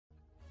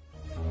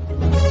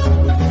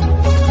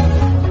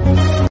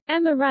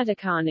Emma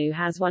Raducanu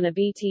has won a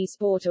BT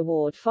Sport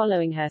Award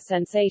following her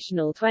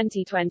sensational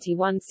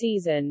 2021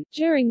 season,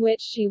 during which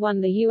she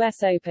won the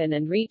US Open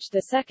and reached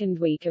the second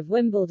week of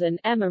Wimbledon.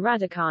 Emma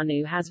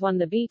Raducanu has won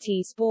the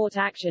BT Sport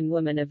Action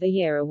Woman of the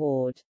Year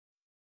award.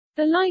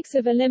 The likes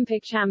of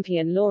Olympic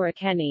champion Laura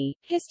Kenny,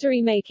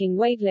 history-making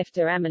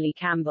weightlifter Emily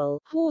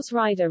Campbell, horse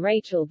rider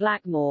Rachel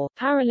Blackmore,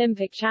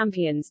 Paralympic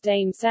champions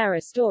Dame Sarah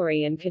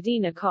Story and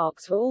Kadina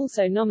Cox were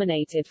also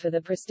nominated for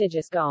the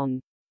prestigious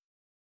gong.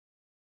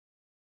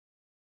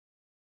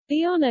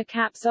 The honor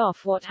caps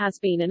off what has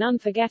been an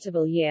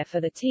unforgettable year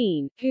for the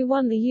teen, who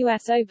won the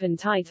US Open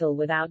title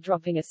without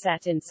dropping a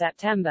set in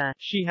September.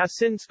 She has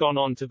since gone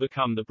on to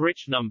become the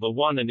British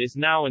 #1 and is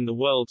now in the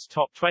world's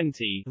top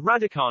 20.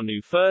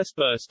 Raducanu first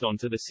burst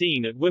onto the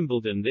scene at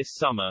Wimbledon this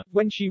summer.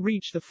 When she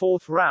reached the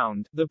fourth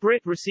round, the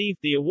Brit received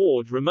the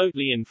award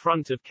remotely in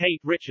front of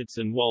Kate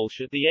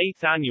Richardson-Walsh at the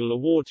 8th annual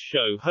awards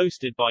show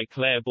hosted by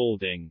Claire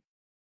Balding.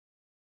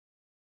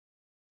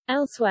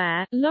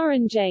 Elsewhere,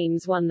 Lauren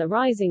James won the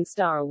Rising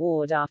Star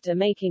Award after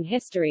making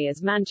history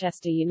as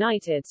Manchester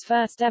United's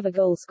first-ever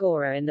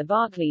goalscorer in the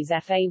Barclays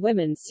FA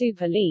Women's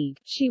Super League.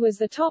 She was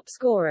the top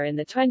scorer in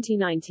the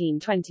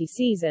 2019-20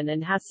 season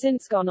and has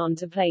since gone on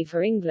to play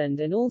for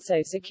England and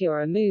also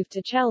secure a move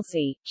to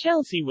Chelsea.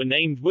 Chelsea were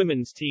named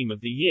Women's Team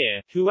of the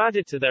Year, who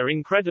added to their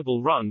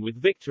incredible run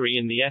with victory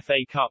in the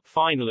FA Cup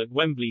final at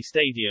Wembley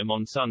Stadium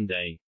on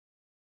Sunday.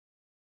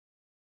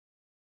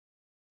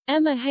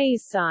 Emma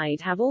Hayes'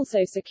 side have also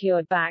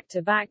secured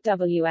back-to-back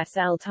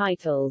WSL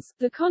titles,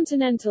 the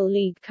Continental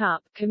League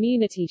Cup,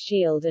 Community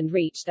Shield and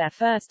reached their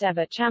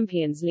first-ever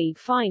Champions League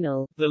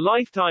final. The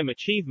Lifetime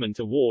Achievement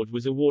Award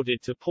was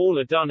awarded to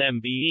Paula Dunn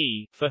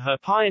MBE, for her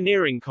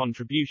pioneering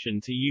contribution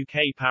to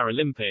UK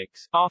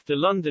Paralympics. After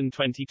London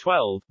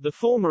 2012, the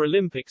former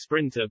Olympic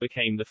sprinter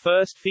became the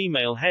first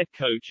female head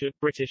coach at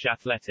British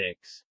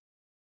Athletics.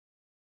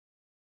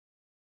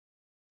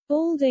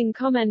 Balding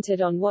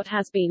commented on what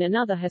has been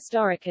another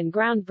historic and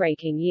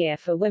groundbreaking year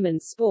for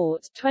women's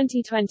sport.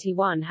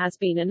 2021 has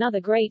been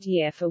another great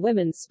year for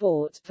women's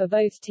sport, for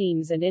both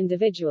teams and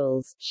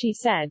individuals, she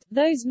said.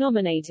 Those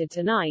nominated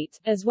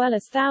tonight, as well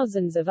as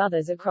thousands of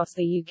others across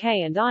the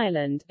UK and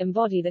Ireland,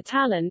 embody the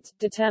talent,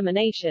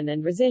 determination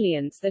and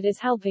resilience that is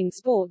helping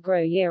sport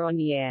grow year on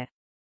year.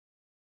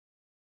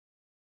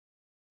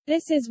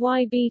 This is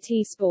why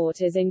BT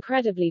Sport is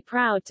incredibly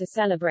proud to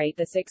celebrate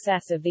the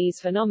success of these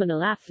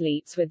phenomenal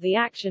athletes with the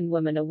Action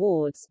Woman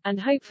Awards, and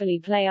hopefully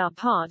play our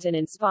part in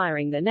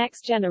inspiring the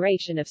next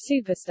generation of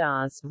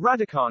superstars.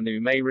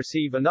 Raducanu may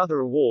receive another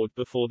award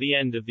before the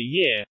end of the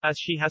year, as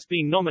she has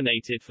been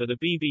nominated for the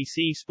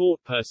BBC Sport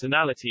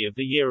Personality of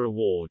the Year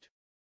award.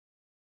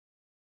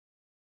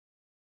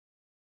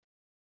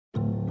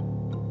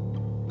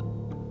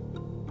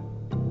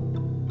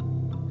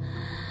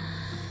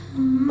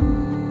 Mm-hmm.